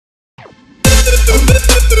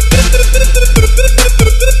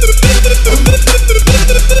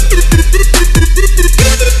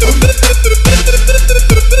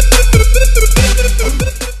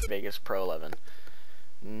Vegas Pro 11.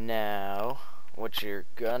 Now, what you're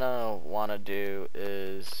gonna want to do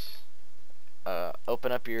is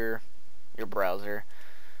open up your browser,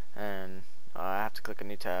 and I have to click a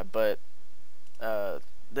new tab, but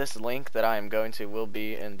this link that I am going to will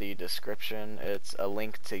be in the description. It's a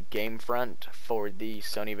link to Gamefront for the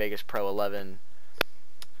Sony Vegas Pro 11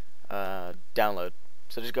 download.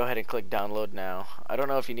 So just go ahead and click download now. I don't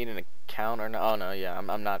know if you need an account or not. Oh no, yeah,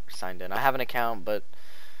 I'm not signed in. I have an account, but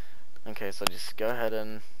okay, so just go ahead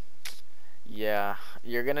and yeah,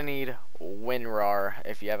 you're gonna need WinRAR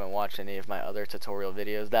if you haven't watched any of my other tutorial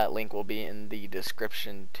videos. That link will be in the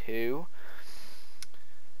description too.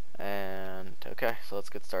 And okay, so let's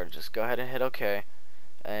get started. Just go ahead and hit OK,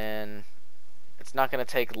 and it's not gonna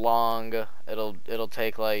take long. It'll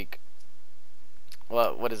take like,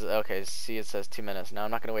 well, what is it? Okay, see, it says 2 minutes. Now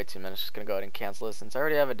I'm not gonna wait 2 minutes. Just gonna go ahead and cancel it. Since I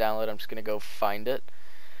already have it downloaded, I'm just gonna go find it.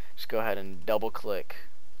 Just go ahead and double click.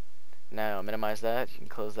 Now minimize that. You can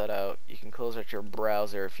close that out. You can close out your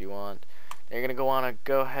browser if you want. Now you're gonna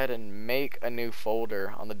go ahead and make a new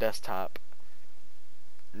folder on the desktop.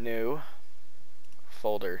 New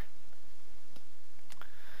folder.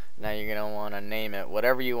 Now you're gonna want to name it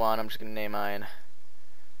whatever you want. I'm just gonna name mine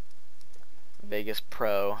Vegas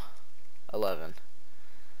Pro 11.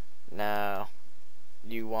 Now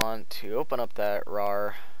you want to open up that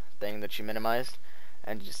RAR thing that you minimized,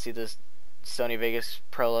 and just see this Sony Vegas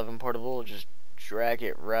Pro 11 portable. Just drag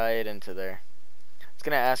it right into there. It's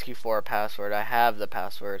gonna ask you for a password. I have the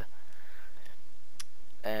password,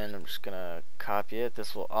 and I'm just gonna copy it.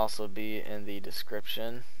 This will also be in the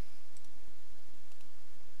description.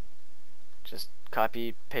 Just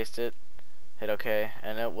copy, paste it, hit OK,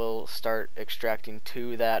 and it will start extracting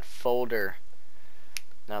to that folder.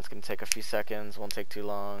 Now it's going to take a few seconds, won't take too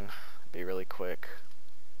long, be really quick.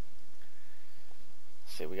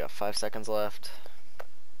 Let's see, we got 5 seconds left.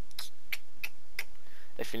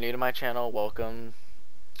 If you're new to my channel, welcome.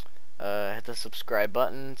 Hit the subscribe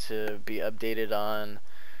button to be updated on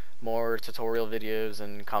more tutorial videos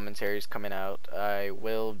and commentaries coming out. I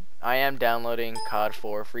am downloading COD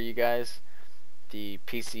 4 for you guys, the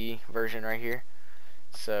PC version right here,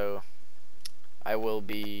 so I will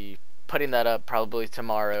be putting that up probably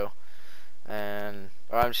tomorrow, or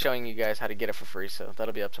I'm showing you guys how to get it for free, so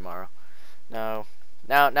that'll be up tomorrow. Now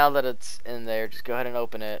that it's in there, just go ahead and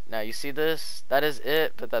open it. Now you see this? That is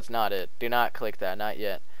it, but that's not it. Do not click that, not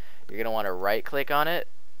yet. You're gonna want to right click on it,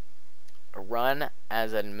 run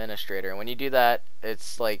as an administrator, and when you do that,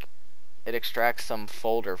 it's like it extracts some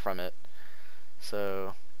folder from it.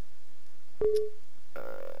 So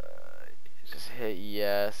just hit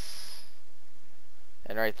yes,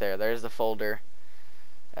 and right there's the folder,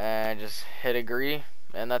 and just hit agree,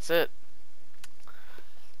 and that's it.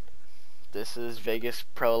 This is Vegas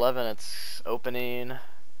Pro 11. It's opening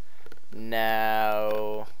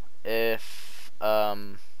now. If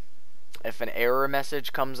an error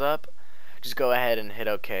message comes up, just go ahead and hit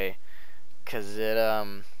OK, because it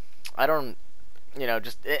I don't, you know,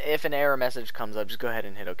 just if an error message comes up, just go ahead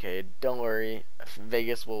and hit OK. Don't worry,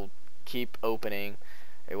 Vegas will keep opening.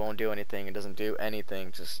 It won't do anything. It doesn't do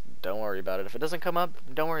anything. Just don't worry about it. If it doesn't come up,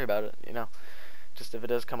 don't worry about it. You know, just if it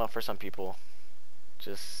does come up for some people,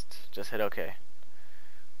 just hit OK.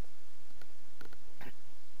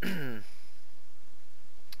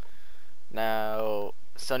 Now,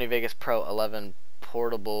 Sony Vegas Pro 11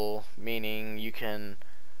 portable, meaning you can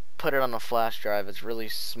put it on a flash drive. It's really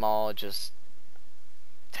small. Just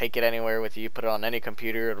take it anywhere with you. Put it on any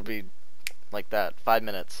computer. It'll be like that. 5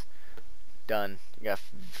 minutes. Done. You got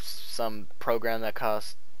some program that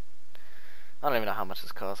costs, I don't even know how much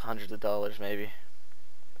this costs, hundreds of dollars maybe.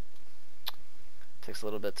 Takes a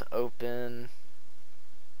little bit to open.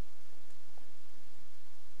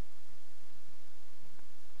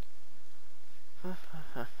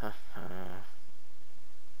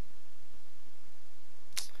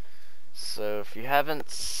 So if you haven't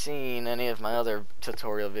seen any of my other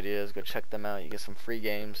tutorial videos, go check them out. You get some free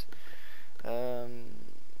games.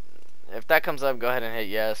 If that comes up, go ahead and hit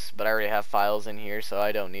yes, but I already have files in here, so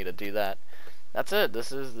I don't need to do that. That's it.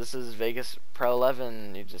 This is Vegas Pro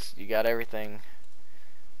 11. You got everything.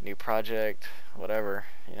 New project, whatever,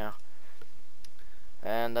 you know.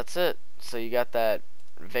 And that's it. So you got that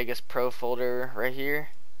Vegas Pro folder right here,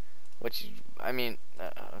 which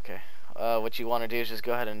okay. What you want to do is just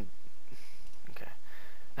go ahead and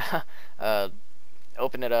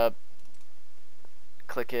open it up,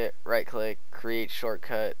 click it, right click, create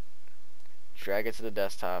shortcut, drag it to the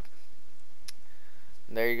desktop,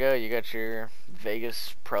 there you go. You got your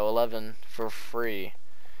Vegas Pro 11 for free.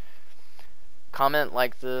 Comment,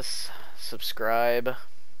 like this, subscribe,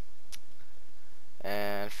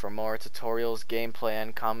 and for more tutorials, gameplay,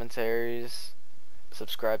 and commentaries,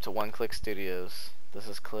 subscribe to One Click Studios. This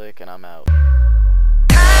is Click, and I'm out.